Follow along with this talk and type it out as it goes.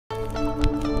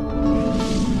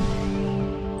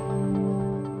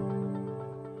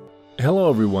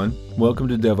Hello everyone, welcome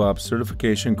to DevOps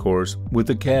certification course with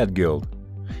AcadGild.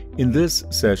 In this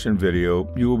session video,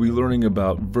 you will be learning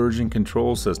about Version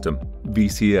Control System,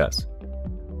 VCS.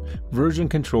 Version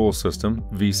Control System,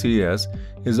 VCS,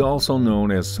 is also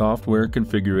known as Software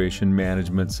Configuration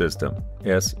Management System,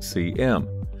 SCM.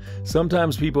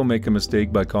 Sometimes people make a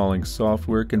mistake by calling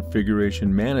Software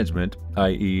Configuration Management,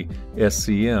 i.e.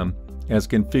 SCM, as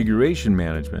Configuration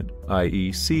Management, i.e.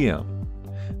 CM.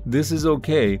 This is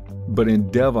okay, but in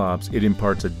DevOps it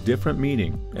imparts a different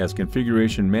meaning as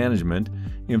configuration management,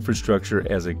 infrastructure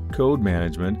as a code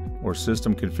management, or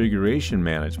system configuration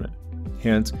management.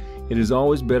 Hence, it is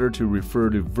always better to refer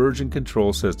to version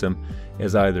control system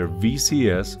as either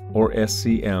VCS or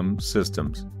SCM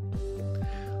systems.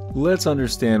 Let's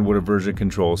understand what a version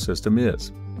control system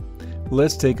is.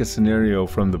 Let's take a scenario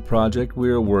from the project we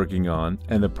are working on,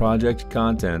 and the project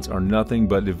contents are nothing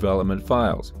but development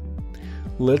files.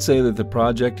 Let's say that the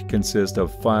project consists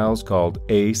of files called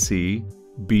AC,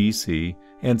 BC,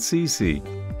 and CC.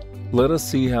 Let us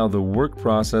see how the work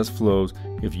process flows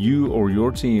if you or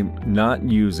your team not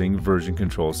using version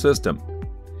control system.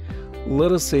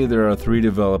 Let us say there are 3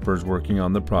 developers working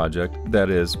on the project, that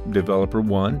is, Developer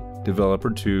 1, Developer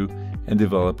 2, and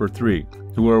Developer 3,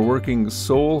 who are working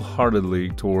soul-heartedly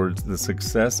towards the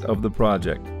success of the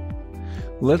project.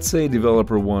 Let's say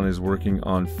Developer 1 is working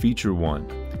on Feature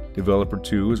 1. Developer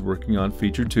 2 is working on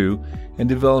Feature 2, and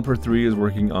Developer 3 is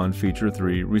working on Feature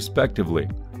 3, respectively.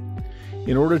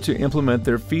 In order to implement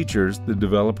their features, the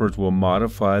developers will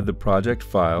modify the project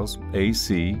files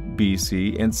AC,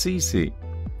 BC, and CC.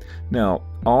 Now,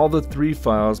 all the 3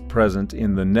 files present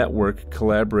in the network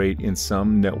collaborate in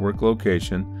some network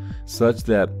location, such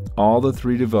that all the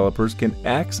 3 developers can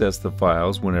access the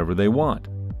files whenever they want.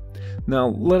 Now,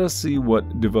 let us see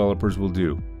what developers will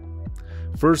do.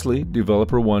 Firstly,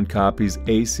 Developer 1 copies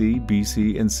AC,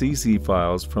 BC, and CC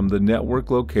files from the network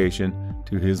location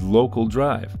to his local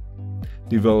drive.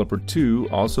 Developer 2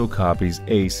 also copies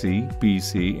AC,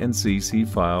 BC, and CC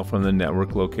file from the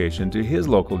network location to his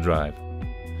local drive.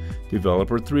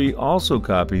 Developer 3 also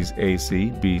copies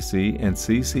AC, BC, and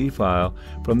CC file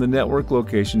from the network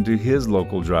location to his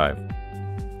local drive.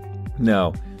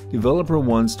 Now, Developer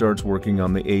 1 starts working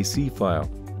on the AC file.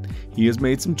 He has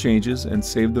made some changes and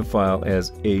saved the file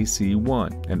as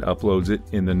AC1 and uploads it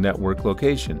in the network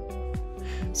location,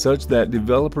 such that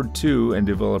Developer 2 and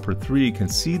Developer 3 can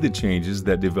see the changes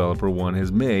that Developer 1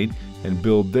 has made and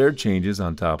build their changes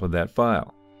on top of that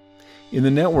file. In the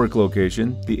network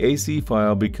location, the AC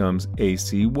file becomes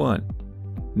AC1.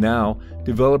 Now,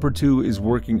 Developer 2 is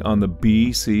working on the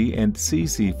BC and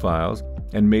CC files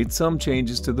and made some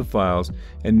changes to the files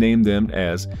and named them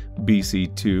as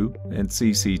BC2 and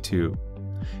CC2,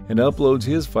 and uploads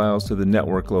his files to the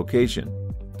network location.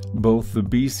 Both the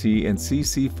BC and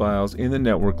CC files in the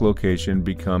network location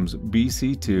becomes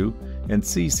BC2 and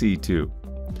CC2.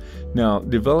 Now,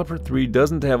 Developer 3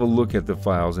 doesn't have a look at the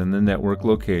files in the network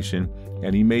location,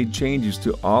 and he made changes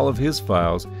to all of his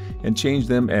files and changed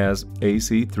them as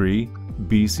AC3,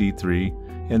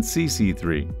 BC3, and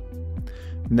CC3.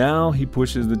 Now he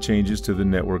pushes the changes to the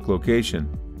network location.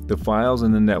 The files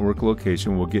in the network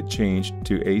location will get changed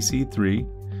to AC3,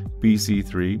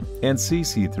 BC3, and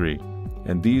CC3,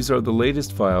 and these are the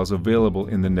latest files available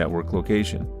in the network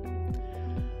location.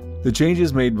 The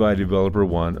changes made by Developer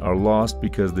 1 are lost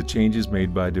because the changes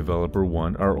made by Developer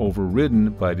 1 are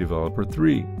overridden by Developer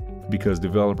 3, because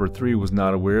Developer 3 was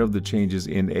not aware of the changes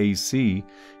in AC,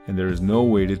 and there is no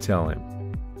way to tell him.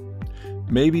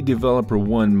 Maybe Developer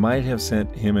 1 might have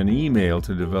sent him an email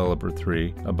to Developer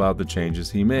 3 about the changes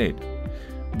he made,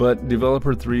 but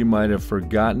Developer 3 might have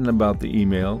forgotten about the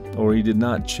email, or he did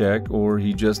not check, or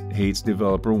he just hates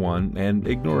Developer 1 and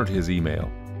ignored his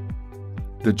email.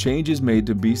 The changes made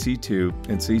to BC2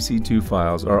 and CC2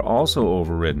 files are also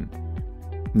overridden.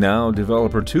 Now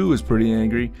Developer 2 is pretty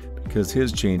angry because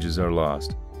his changes are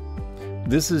lost.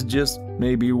 This is just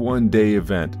maybe one day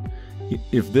event.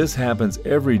 If this happens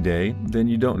every day, then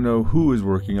you don't know who is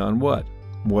working on what.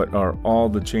 What are all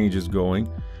the changes going?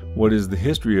 What is the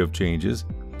history of changes?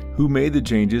 Who made the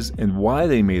changes and why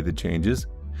they made the changes?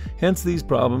 Hence, these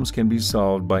problems can be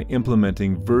solved by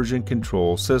implementing version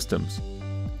control systems.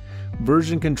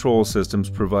 Version control systems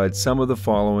provide some of the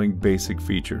following basic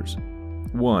features.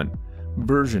 1.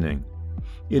 Versioning.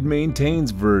 It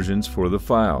maintains versions for the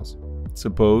files.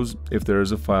 Suppose if there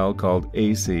is a file called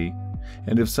AC,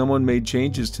 and if someone made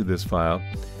changes to this file,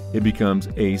 it becomes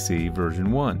AC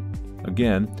version 1.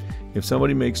 Again, if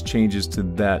somebody makes changes to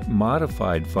that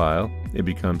modified file, it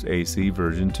becomes AC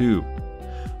version 2.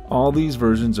 All these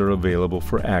versions are available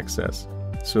for access.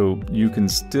 So you can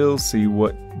still see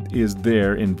what is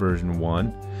there in version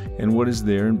 1 and what is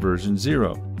there in version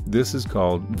 0. This is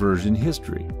called version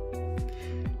history.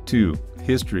 2.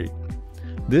 History.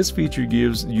 This feature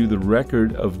gives you the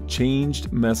record of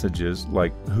changed messages,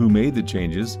 like who made the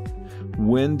changes,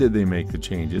 when did they make the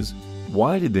changes,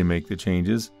 why did they make the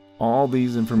changes. All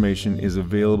these information is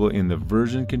available in the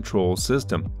version control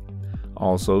system.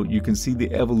 Also, you can see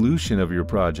the evolution of your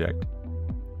project.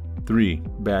 3.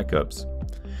 Backups.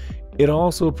 It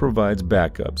also provides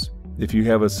backups. If you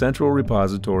have a central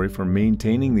repository for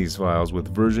maintaining these files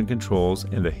with version controls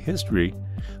and a history,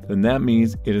 then that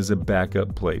means it is a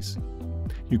backup place.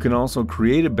 You can also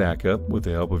create a backup with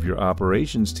the help of your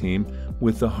operations team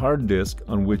with the hard disk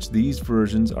on which these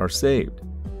versions are saved.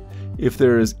 If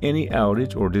there is any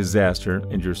outage or disaster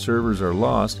and your servers are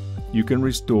lost, you can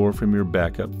restore from your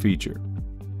backup feature.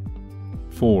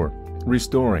 4.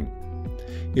 Restoring.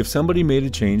 If somebody made a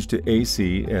change to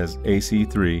AC as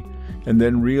AC3 and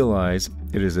then realized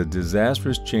it is a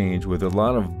disastrous change with a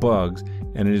lot of bugs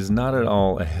and it is not at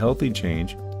all a healthy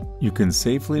change, you can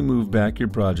safely move back your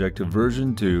project to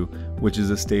version 2, which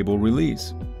is a stable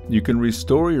release. You can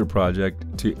restore your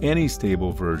project to any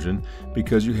stable version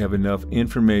because you have enough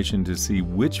information to see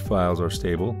which files are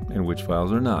stable and which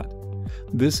files are not.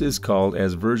 This is called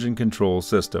as version control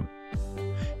system.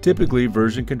 Typically,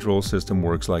 version control system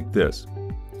works like this.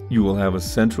 You will have a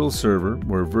central server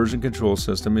where version control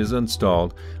system is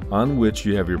installed, on which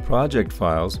you have your project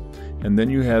files, and then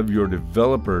you have your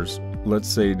developers, let's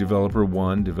say developer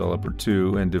 1, developer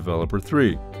 2, and developer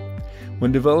 3.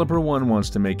 When developer 1 wants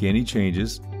to make any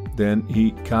changes, then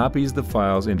he copies the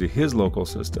files into his local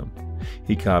system.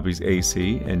 He copies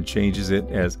AC and changes it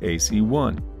as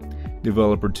AC1.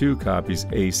 Developer 2 copies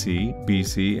AC,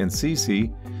 BC, and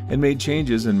CC and made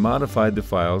changes and modified the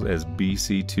files as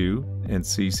BC2 and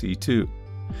CC2.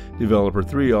 Developer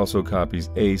 3 also copies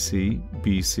AC,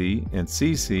 BC, and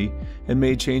CC and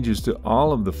made changes to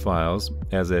all of the files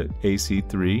as at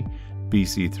AC3,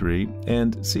 BC3,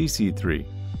 and CC3.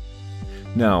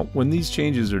 Now, when these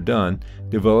changes are done,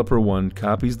 Developer 1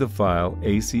 copies the file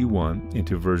AC1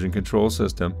 into version control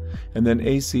system, and then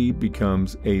AC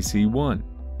becomes AC1,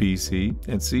 BC,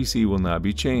 and CC will not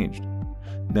be changed.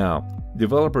 Now,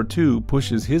 Developer 2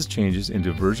 pushes his changes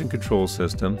into version control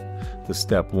system, the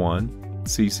step 1,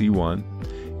 CC1,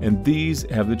 and these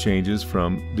have the changes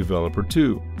from Developer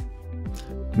 2.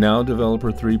 Now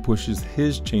Developer 3 pushes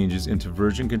his changes into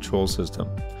version control system.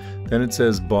 Then it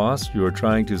says, "Boss, you are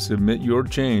trying to submit your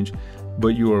change,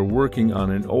 but you are working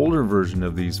on an older version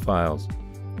of these files.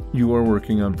 You are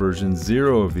working on version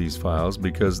 0 of these files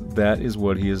because that is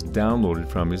what he has downloaded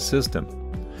from his system."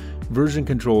 Version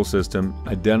control system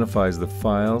identifies the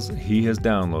files he has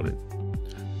downloaded.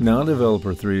 Now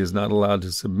Developer 3 is not allowed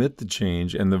to submit the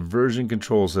change, and the version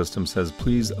control system says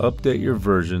please update your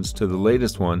versions to the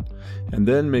latest one and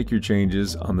then make your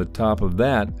changes on the top of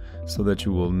that so that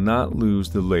you will not lose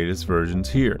the latest versions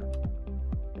here.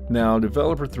 Now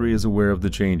Developer 3 is aware of the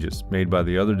changes made by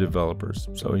the other developers,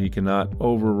 so he cannot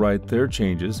overwrite their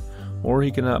changes or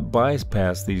he cannot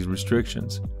bypass these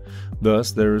restrictions.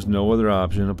 Thus, there is no other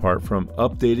option apart from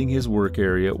updating his work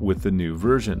area with the new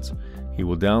versions. He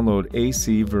will download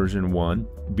AC version 1,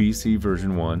 BC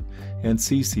version 1, and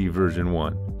CC version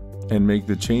 1, and make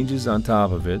the changes on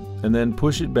top of it, and then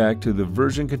push it back to the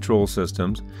version control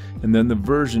systems, and then the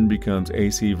version becomes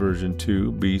AC version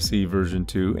 2, BC version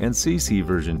 2, and CC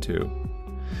version 2.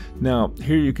 Now,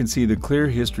 here you can see the clear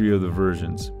history of the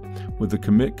versions. With the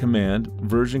commit command,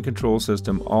 version control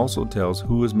system also tells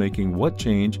who is making what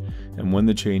change and when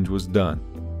the change was done.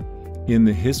 In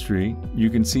the history, you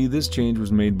can see this change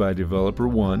was made by Developer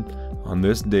 1 on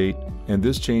this date, and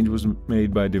this change was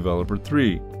made by Developer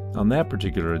 3 on that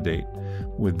particular date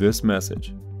with this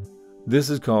message. This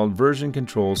is called version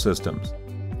control systems.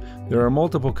 There are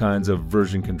multiple kinds of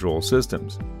version control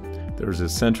systems. There is a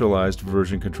centralized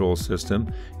version control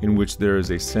system in which there is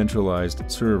a centralized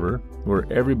server where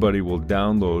everybody will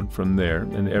download from there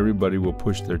and everybody will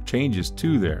push their changes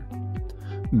to there.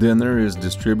 Then there is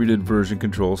distributed version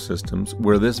control systems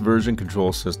where this version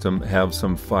control system have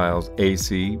some files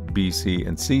AC, BC,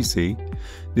 and CC.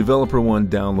 Developer 1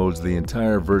 downloads the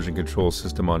entire version control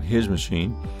system on his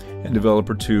machine, and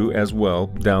Developer 2 as well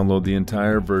download the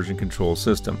entire version control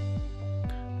system.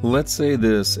 Let's say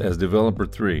this as Developer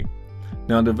 3.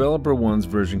 Now Developer 1's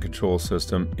version control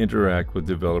system interact with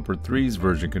Developer 3's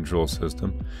version control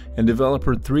system, and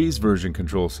Developer 3's version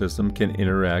control system can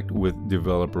interact with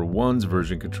Developer 1's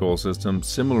version control system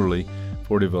similarly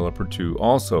for Developer 2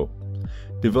 also.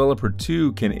 Developer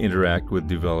 2 can interact with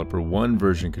Developer 1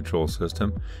 version control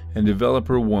system, and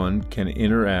Developer 1 can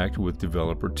interact with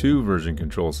Developer 2 version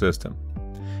control system.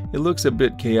 It looks a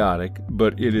bit chaotic,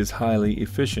 but it is highly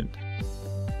efficient.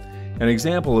 An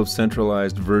example of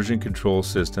centralized version control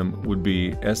system would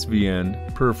be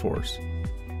SVN Perforce.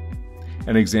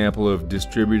 An example of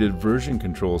distributed version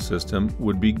control system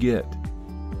would be Git.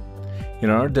 In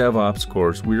our DevOps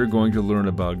course, we are going to learn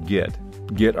about Git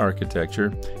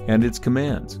architecture, and its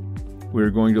commands. We are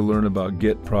going to learn about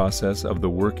Git process of the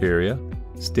work area,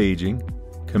 staging,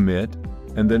 commit,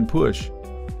 and then push.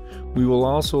 We will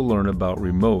also learn about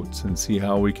remotes and see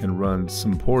how we can run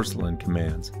some porcelain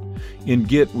commands. In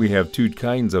Git, we have two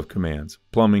kinds of commands,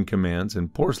 plumbing commands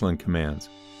and porcelain commands.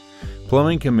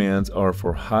 Plumbing commands are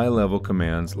for high-level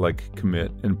commands like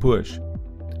commit and push.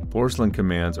 Porcelain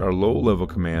commands are low-level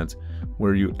commands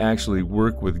where you actually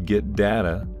work with Git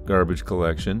data, garbage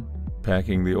collection,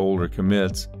 packing the older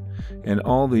commits, and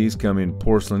all these come in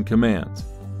porcelain commands.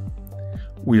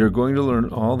 We are going to learn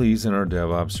all these in our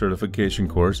DevOps certification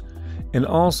course, and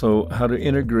also how to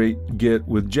integrate Git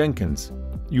with Jenkins.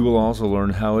 You will also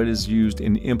learn how it is used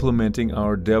in implementing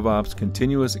our DevOps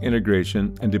continuous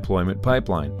integration and deployment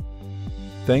pipeline.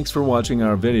 Thanks for watching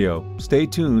our video. Stay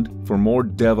tuned for more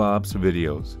DevOps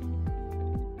videos.